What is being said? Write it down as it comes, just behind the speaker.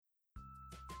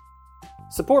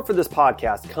Support for this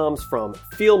podcast comes from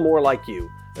Feel More Like You,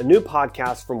 a new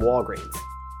podcast from Walgreens.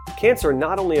 Cancer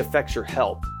not only affects your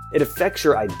health, it affects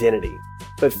your identity.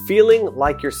 But feeling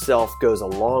like yourself goes a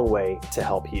long way to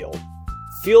help heal.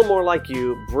 Feel More Like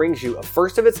You brings you a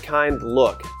first-of-its-kind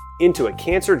look into a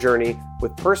cancer journey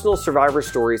with personal survivor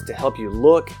stories to help you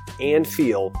look and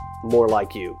feel more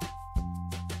like you.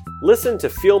 Listen to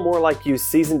Feel More Like You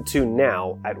Season 2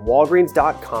 now at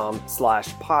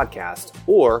walgreens.com/podcast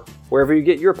or wherever you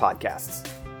get your podcasts.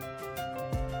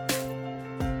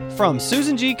 From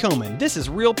Susan G. Komen, this is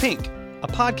Real Pink, a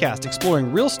podcast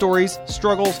exploring real stories,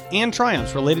 struggles, and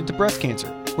triumphs related to breast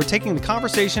cancer. We're taking the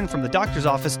conversation from the doctor's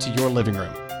office to your living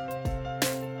room.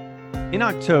 In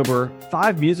October,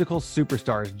 5 musical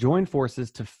superstars joined forces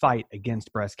to fight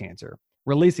against breast cancer,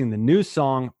 releasing the new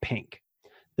song Pink.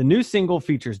 The new single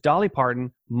features Dolly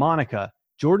Parton, Monica,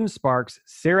 Jordan Sparks,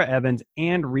 Sarah Evans,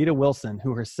 and Rita Wilson,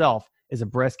 who herself is a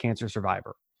breast cancer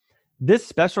survivor. This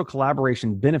special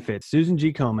collaboration benefits Susan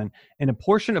G. Komen, and a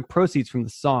portion of proceeds from the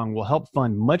song will help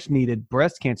fund much-needed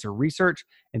breast cancer research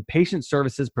and patient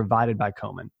services provided by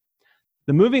Komen.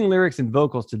 The moving lyrics and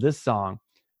vocals to this song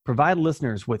provide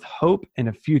listeners with hope and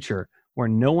a future where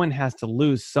no one has to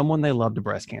lose someone they love to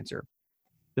breast cancer.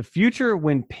 The future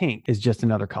when pink is just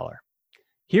another color.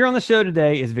 Here on the show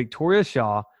today is Victoria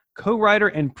Shaw, co-writer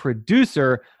and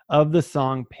producer of the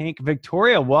song Pink.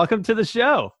 Victoria, welcome to the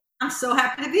show. I'm so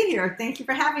happy to be here. Thank you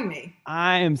for having me.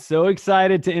 I am so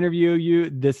excited to interview you.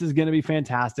 This is going to be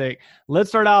fantastic. Let's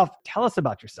start off. Tell us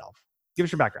about yourself. Give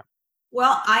us your background.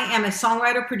 Well, I am a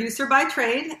songwriter-producer by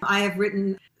trade. I have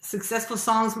written successful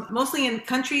songs, mostly in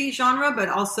country genre, but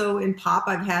also in pop.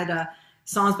 I've had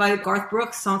songs by Garth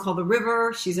Brooks, a song called The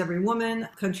River, She's Every Woman,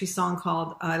 a country song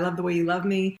called I Love the Way You Love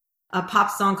Me, a pop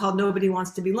song called Nobody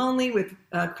Wants to Be Lonely with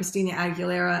Christina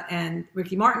Aguilera and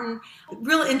Ricky Martin.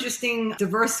 Real interesting,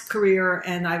 diverse career,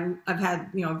 and I've had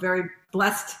a very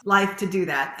blessed life to do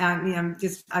that. I'm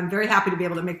very happy to be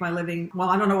able to make my living. Well,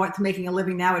 I don't know what to making a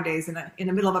living nowadays in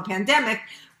the middle of a pandemic,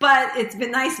 but it's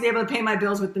been nice to be able to pay my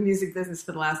bills with the music business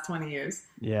for the last 20 years.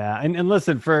 Yeah, and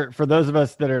listen, for those of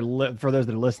us that are for those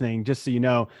that are listening, just so you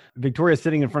know, Victoria's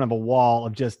sitting in front of a wall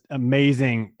of just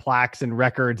amazing plaques and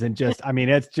records, and just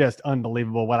it's just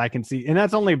unbelievable what I can see, and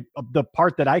that's only the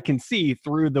part that I can see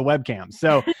through the webcam.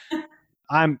 So.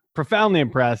 I'm profoundly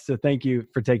impressed. So thank you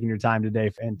for taking your time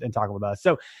today and talking with us.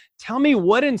 So tell me,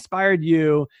 what inspired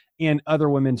you and other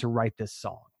women to write this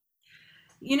song?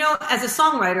 As a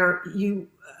songwriter, you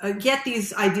get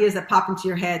these ideas that pop into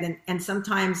your head, and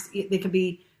sometimes they could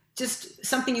be just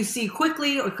something you see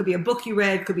quickly, or it could be a book you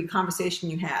read, it could be a conversation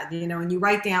you had, and you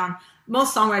write down.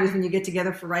 Most songwriters, when you get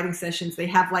together for writing sessions, they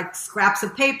have like scraps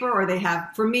of paper, or they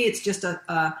have, for me, it's just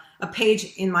a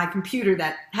page in my computer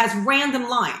that has random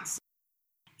lines.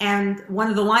 And one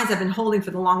of the lines I've been holding for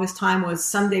the longest time was,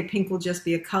 someday pink will just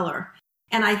be a color.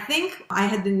 And I think I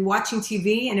had been watching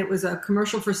TV, and it was a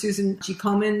commercial for Susan G.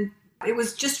 Komen. It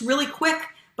was just really quick,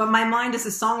 but my mind as a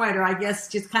songwriter, I guess,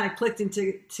 just kind of clicked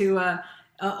into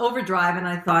overdrive. And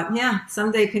I thought, yeah,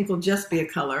 someday pink will just be a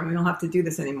color. We don't have to do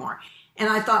this anymore. And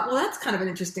I thought, well, that's kind of an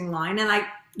interesting line. And I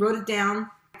wrote it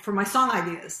down for my song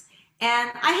ideas.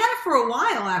 And I had it for a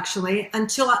while, actually,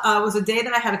 until it was a day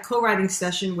that I had a co-writing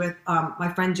session with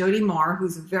my friend Jody Marr,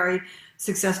 who's a very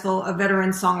successful, a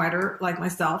veteran songwriter like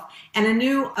myself, and a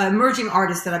new emerging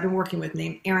artist that I've been working with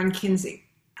named Erin Kinsey.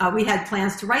 We had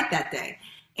plans to write that day.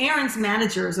 Erin's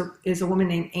manager is a woman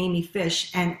named Amy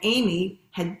Fish, and Amy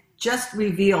had just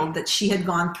revealed that she had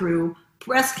gone through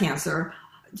breast cancer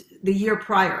the year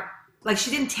prior. Like, she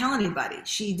didn't tell anybody.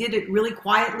 She did it really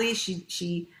quietly.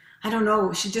 She I don't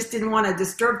know, she just didn't want to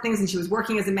disturb things, and she was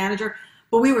working as a manager.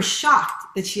 But we were shocked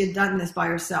that she had done this by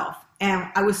herself. And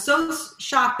I was so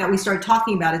shocked that we started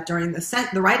talking about it during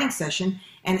the writing session.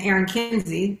 And Erin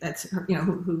Kinsey, that's her,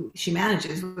 who she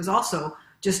manages, was also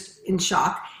just in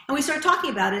shock. And we started talking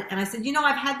about it. And I said,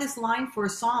 I've had this line for a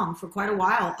song for quite a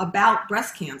while about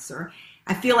breast cancer.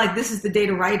 I feel like this is the day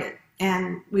to write it.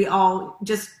 And we all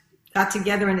just got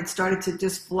together, and it started to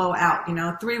just flow out.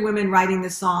 3 women writing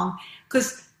this song,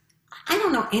 because I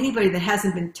don't know anybody that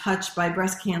hasn't been touched by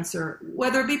breast cancer,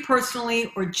 whether it be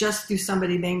personally or just through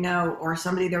somebody they know or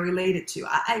somebody they're related to.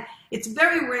 It's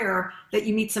very rare that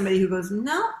you meet somebody who goes,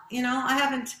 no, I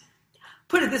haven't.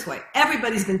 Put it this way,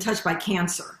 everybody's been touched by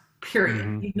cancer, period.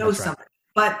 Mm-hmm. You know That's somebody.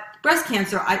 Right. But breast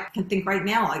cancer, I can think right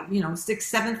now, 6,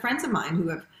 7 friends of mine who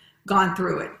have gone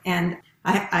through it. And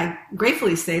I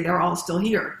gratefully say they're all still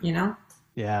here,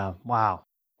 Yeah. Wow.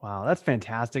 That's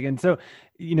fantastic. And so,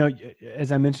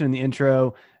 as I mentioned in the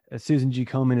intro, Susan G.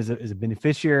 Komen is a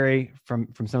beneficiary from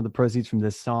some of the proceeds from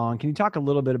this song. Can you talk a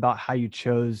little bit about how you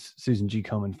chose Susan G.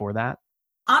 Komen for that?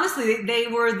 honestly, they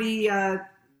were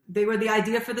the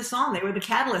idea for the song. They were the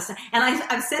catalyst. And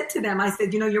I've said to them, I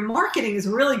said, your marketing is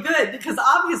really good because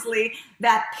obviously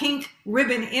that pink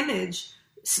ribbon image,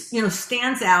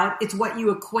 stands out. It's what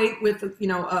you equate with,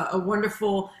 a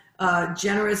wonderful,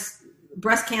 generous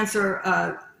breast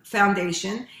cancer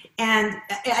foundation. And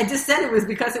I just said it was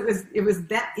because it was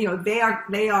that,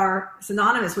 they are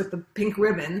synonymous with the pink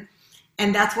ribbon.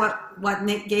 And that's what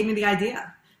gave me the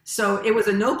idea. So it was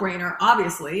a no-brainer,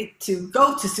 obviously, to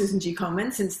go to Susan G.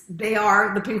 Komen since they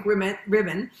are the pink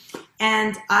ribbon.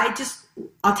 And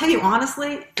I'll tell you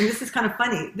honestly, and this is kind of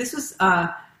funny. This was,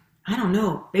 I don't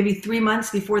know, maybe 3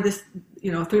 months before this,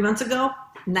 3 months ago,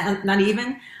 not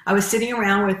even. I was sitting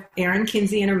around with Erin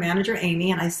Kinsey and her manager,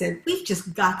 Amy, and I said, we've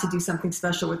just got to do something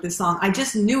special with this song. I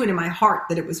just knew it in my heart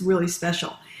that it was really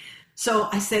special. So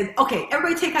I said, okay,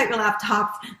 everybody take out your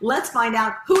laptops. Let's find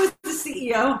out who is the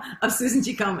CEO of Susan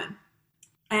G. Komen.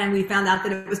 And we found out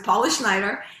that it was Paula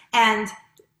Schneider. And,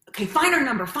 okay, find her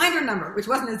number, which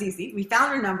wasn't as easy. We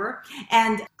found her number.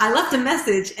 And I left a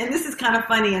message. And this is kind of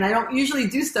funny. And I don't usually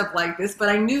do stuff like this. But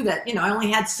I knew that, I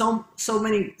only had so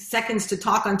many seconds to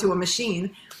talk onto a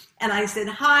machine. And I said,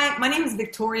 hi, my name is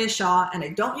Victoria Shaw, and I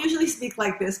don't usually speak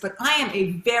like this, but I am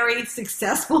a very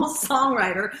successful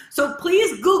songwriter, so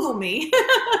please Google me.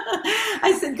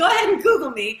 I said, go ahead and Google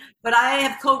me, but I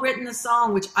have co-written a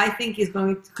song which I think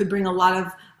could bring a lot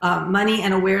of money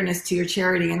and awareness to your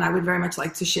charity, and I would very much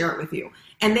like to share it with you.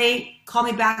 And they called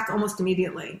me back almost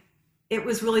immediately. It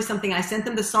was really something. I sent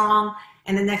them the song,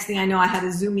 and the next thing I know, I had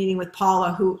a Zoom meeting with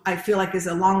Paula, who I feel like is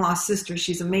a long-lost sister.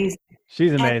 She's amazing.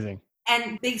 She's amazing.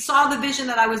 And they saw the vision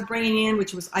that I was bringing in,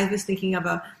 which was, I was thinking of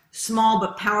a small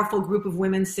but powerful group of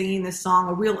women singing this song,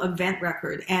 a real event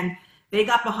record. And they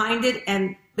got behind it.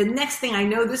 And the next thing I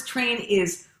know, this train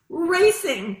is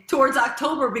racing towards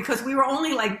October because we were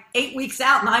only like 9 weeks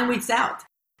out.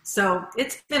 So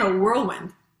it's been a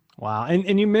whirlwind. Wow.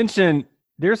 And you mentioned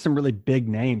there's some really big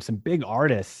names, some big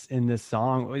artists in this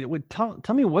song.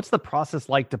 Tell me, what's the process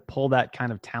like to pull that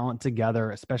kind of talent together,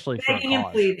 especially for begging and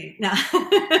pleading? No.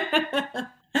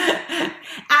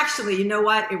 Actually, you know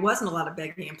what? It wasn't a lot of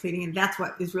begging and pleading, and that's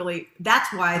why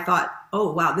I thought,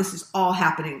 oh wow, this is all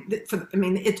happening.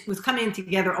 It was coming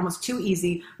together almost too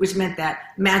easy, which meant that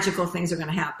magical things are going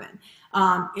to happen.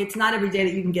 It's not every day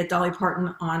that you can get Dolly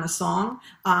Parton on a song.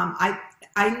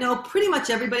 I know pretty much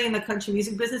everybody in the country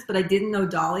music business, but I didn't know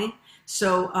Dolly.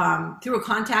 So through a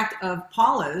contact of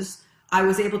Paula's, I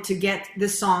was able to get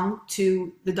this song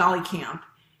to the Dolly camp.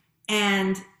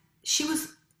 And she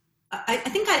was, I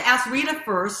think I asked Rita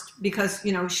first because,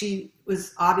 she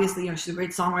was obviously, she's a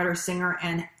great songwriter, singer,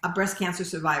 and a breast cancer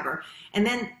survivor. And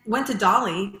then went to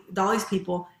Dolly's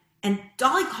people, and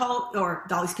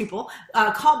Dolly's people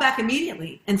called back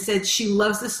immediately and said she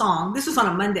loves the song. This was on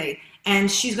a Monday,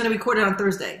 and she's going to record it on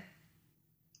Thursday.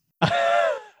 Wait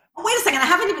a second,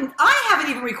 I haven't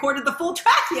even recorded the full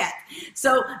track yet.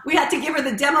 So we had to give her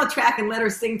the demo track and let her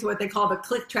sing to what they call the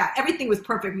click track. Everything was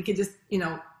perfect. We could just,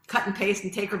 cut and paste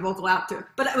and take her vocal out to.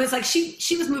 But it was like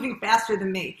she was moving faster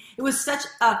than me. It was such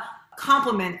a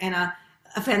compliment and a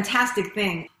fantastic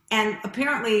thing. And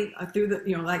apparently through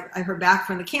the, like I heard back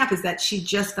from the camp is that she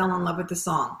just fell in love with the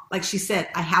song. Like she said,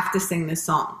 I have to sing this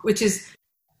song, which is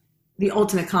the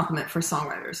ultimate compliment for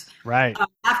songwriters. Right.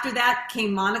 After that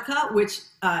came Monica, which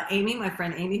Amy, my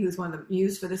friend Amy, who's one of the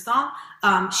muse for the song,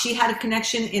 she had a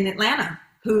connection in Atlanta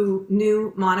who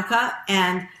knew Monica.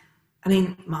 And I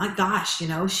mean, my gosh,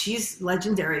 she's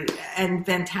legendary and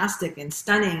fantastic and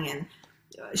stunning. And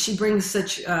she brings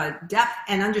such depth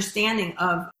and understanding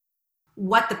of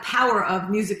what the power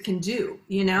of music can do.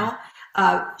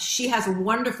 She has a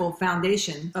wonderful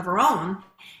foundation of her own.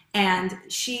 And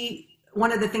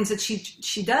one of the things that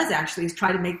she does actually is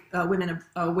try to make women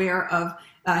aware of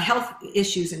health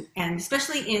issues, and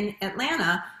especially in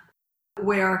Atlanta,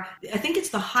 where I think it's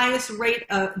the highest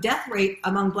death rate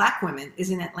among Black women is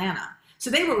in Atlanta. So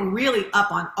they were really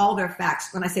up on all their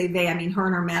facts. When I say they, I mean her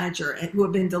and her manager, who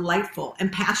have been delightful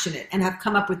and passionate and have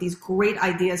come up with these great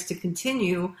ideas to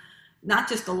continue not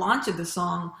just the launch of the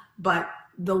song, but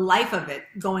the life of it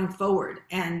going forward.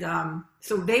 And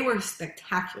so they were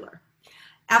spectacular.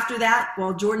 After that,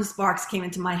 Jordan Sparks came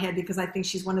into my head because I think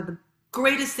she's one of the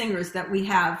greatest singers that we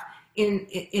have in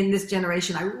this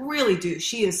generation. I really do.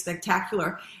 She is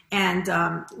spectacular and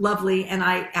lovely. And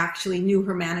I actually knew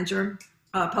her manager,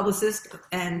 publicist,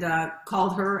 and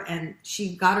called her, and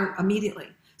she got her immediately.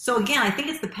 So again, I think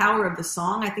it's the power of the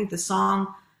song. I think the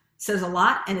song says a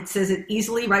lot, and it says it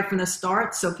easily right from the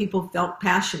start, so people felt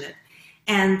passionate.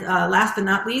 And last but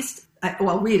not least,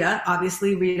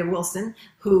 Rita Wilson,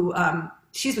 who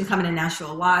she's been coming to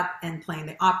Nashville a lot and playing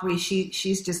the Opry.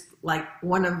 She's just like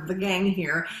one of the gang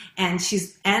here, and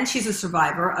she's a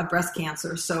survivor of breast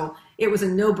cancer. So it was a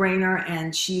no-brainer,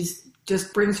 and she's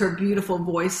just brings her beautiful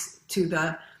voice to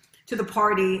the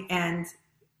party. And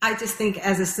I just think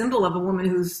as a symbol of a woman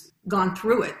who's gone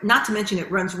through it, not to mention it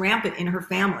runs rampant in her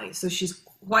family. So she's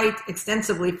quite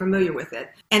extensively familiar with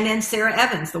it. And then Sarah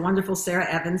Evans, the wonderful Sarah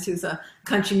Evans, who's a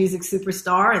country music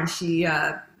superstar, and she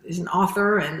is an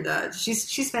author, and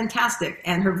she's fantastic,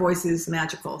 and her voice is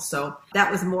magical. So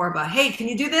that was more of a, hey, can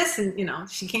you do this? And, you know,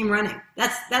 she came running.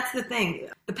 That's the thing.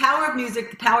 The power of music,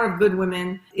 the power of good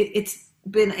women. It's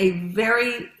been a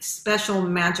very special,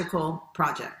 magical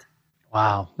project.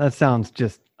 Wow. That sounds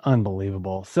just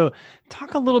unbelievable. So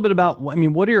talk a little bit about, I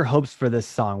mean, what are your hopes for this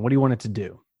song? What do you want it to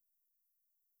do?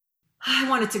 I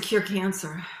want it to cure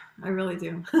cancer. I really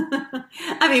do.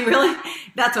 I mean, really,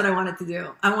 that's what I want it to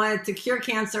do. I want it to cure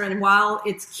cancer. And while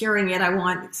it's curing it, I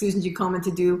want Susan G. Komen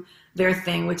to do their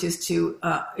thing, which is to,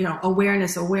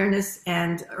 awareness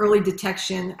and early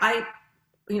detection. I,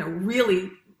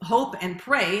 really hope and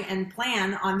pray and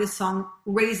plan on this song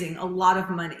raising a lot of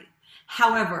money.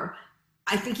 However,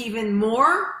 I think even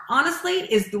more,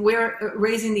 honestly, is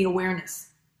raising the awareness.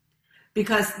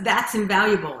 Because that's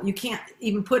invaluable. You can't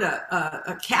even put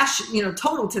a cash,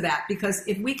 total to that. Because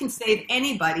if we can save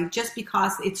anybody just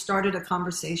because it started a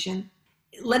conversation,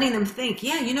 letting them think,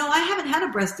 yeah, I haven't had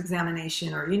a breast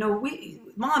examination, or,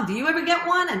 Mom, do you ever get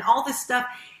one? And all this stuff.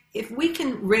 If we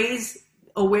can raise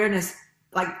awareness,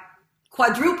 like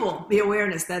quadruple the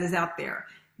awareness that is out there,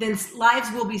 then lives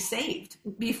will be saved.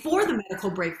 Before the medical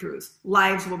breakthroughs,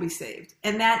 lives will be saved.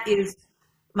 And that is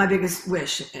my biggest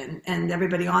wish, and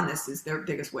everybody on this is their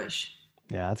biggest wish.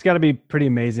 Yeah, it's got to be pretty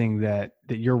amazing that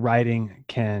your writing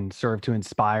can serve to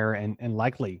inspire and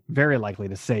very likely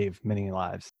to save many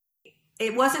lives.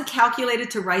 It wasn't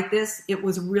calculated to write this. It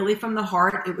was really from the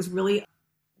heart. It was really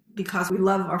because we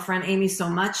love our friend Amy so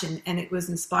much, and it was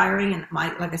inspiring. And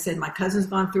like I said, my cousin's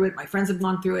gone through it. My friends have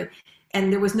gone through it.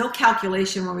 And there was no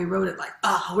calculation when we wrote it like,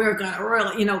 oh, we're going to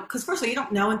really, because first of all, you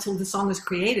don't know until the song is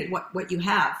created what you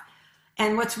have.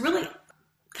 And what's really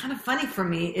kind of funny for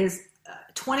me is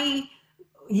 21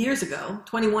 years ago,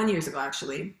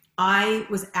 actually, I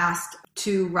was asked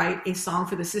to write a song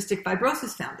for the Cystic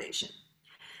Fibrosis Foundation.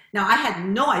 Now, I had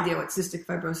no idea what cystic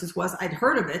fibrosis was. I'd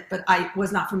heard of it, but I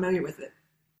was not familiar with it.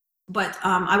 But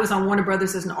I was on Warner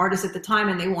Brothers as an artist at the time,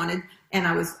 and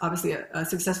I was obviously a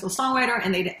successful songwriter,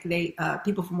 and they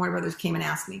people from Warner Brothers came and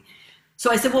asked me.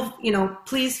 So I said, well,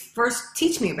 please first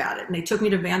teach me about it. And they took me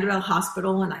to Vanderbilt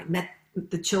Hospital, and I met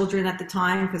the children at the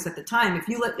time, because at the time, if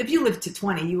you lived to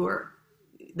 20,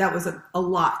 that was a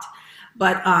lot.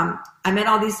 But I met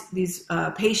all these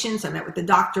patients. I met with the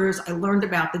doctors. I learned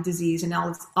about the disease, and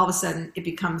now all of a sudden it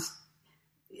becomes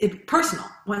personal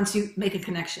once you make a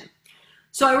connection.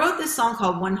 So I wrote this song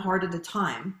called One Heart at a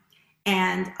Time,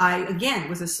 and I again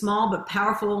was a small but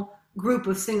powerful group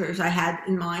of singers I had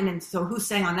in mind. And so who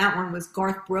sang on that one was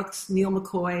Garth Brooks, Neil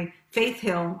McCoy, Faith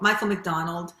Hill, Michael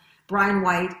McDonald, Brian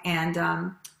White, and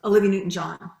Olivia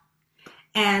Newton-John.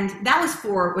 And that was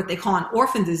for what they call an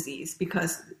orphan disease,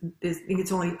 because I think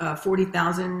it's only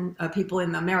 40,000 people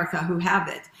in America who have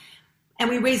it. And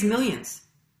we raised millions.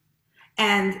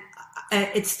 And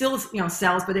it still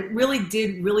sells, but it really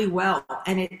did really well.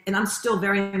 And I'm still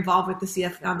very involved with the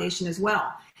CF Foundation as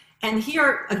well. And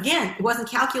here, again, it wasn't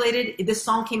calculated. This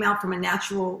song came out from a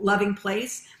natural, loving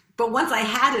place. But once I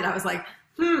had it, I was like,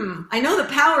 I know the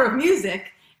power of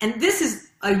music. And this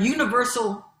is a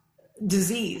universal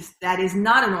disease that is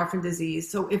not an orphan disease.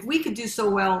 So if we could do so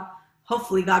well,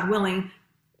 hopefully, God willing,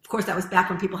 of course, that was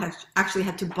back when people actually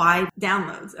had to buy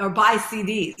downloads or buy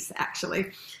CDs,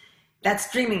 actually. That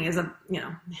streaming is a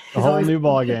whole new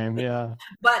ball game. Yeah.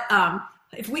 But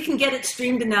if we can get it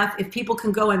streamed enough, if people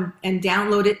can go and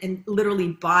download it and literally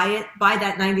buy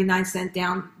that 99-cent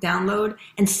download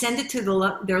and send it to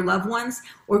their loved ones,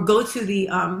 or go to the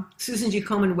Susan G.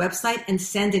 Komen website and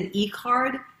send an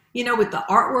e-card, with the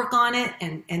artwork on it,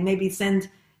 and maybe send,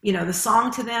 the song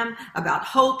to them about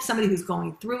hope, somebody who's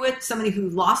going through it, somebody who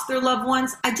lost their loved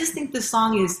ones. I just think this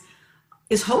song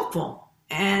is hopeful,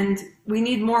 and we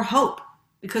need more hope,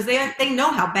 because they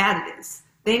know how bad it is.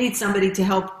 They need somebody to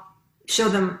help show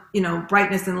them,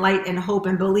 brightness and light and hope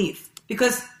and belief.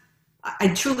 Because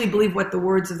I truly believe what the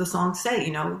words of the song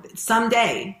say,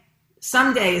 someday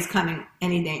is coming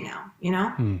any day now,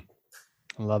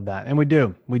 I love that. And we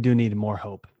do need more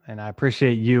hope. And I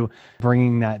appreciate you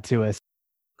bringing that to us.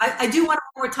 I do want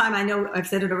one more time. I know I've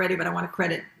said it already, but I want to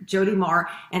credit Jody Marr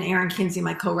and Aaron Kinsey,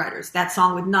 my co-writers. That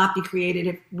song would not be created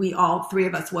if we all three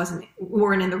of us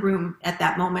weren't in the room at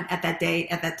that moment, at that day,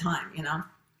 at that time, you know?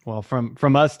 Well,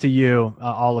 from us to you,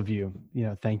 all of you,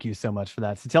 thank you so much for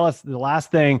that. So tell us the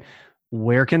last thing,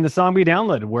 where can the song be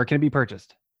downloaded? Where can it be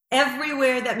purchased?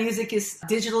 Everywhere that music is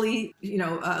digitally,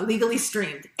 legally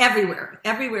streamed,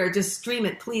 everywhere, just stream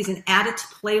it, please, and add it to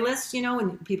playlists,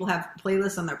 and people have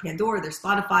playlists on their Pandora, their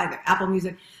Spotify, their Apple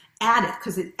Music, add it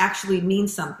because it actually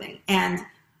means something. And,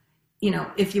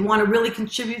 if you want to really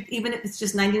contribute, even if it's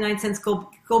just 99 cents, go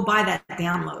buy that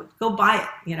download, go buy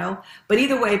it, But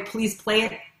either way, please play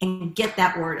it and get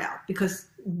that word out, because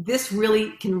this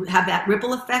really can have that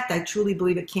ripple effect. I truly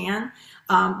believe it can,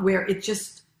 where it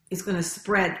just is going to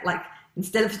spread, like,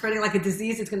 instead of spreading like a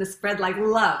disease, it's going to spread like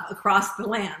love across the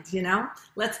land,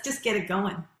 Let's just get it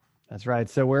going. That's right.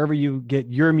 So wherever you get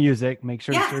your music, make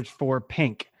sure to search for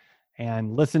Pink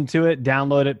and listen to it,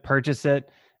 download it, purchase it,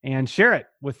 and share it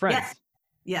with friends.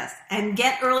 Yes. And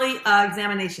get early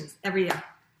examinations every year.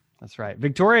 That's right.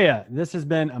 Victoria, this has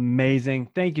been amazing.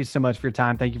 Thank you so much for your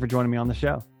time. Thank you for joining me on the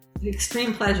show. An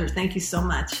extreme pleasure. Thank you so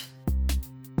much.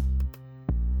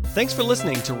 Thanks for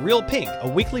listening to Real Pink, a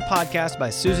weekly podcast by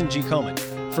Susan G. Komen.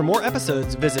 For more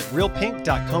episodes, visit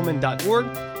realpink.komen.org.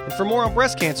 And for more on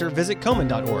breast cancer, visit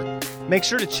komen.org. Make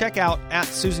sure to check out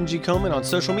 @Susan G. Komen on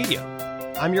social media.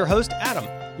 I'm your host, Adam.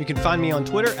 You can find me on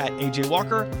Twitter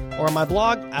 @AJWalker or on my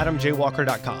blog,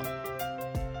 adamjwalker.com.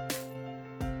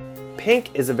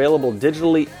 Pink is available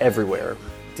digitally everywhere.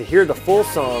 To hear the full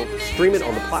song, stream it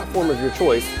on the platform of your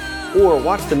choice, or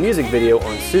watch the music video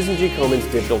on Susan G. Komen's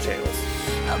digital channels.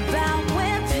 About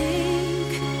where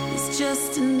pink is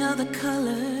just another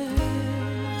color.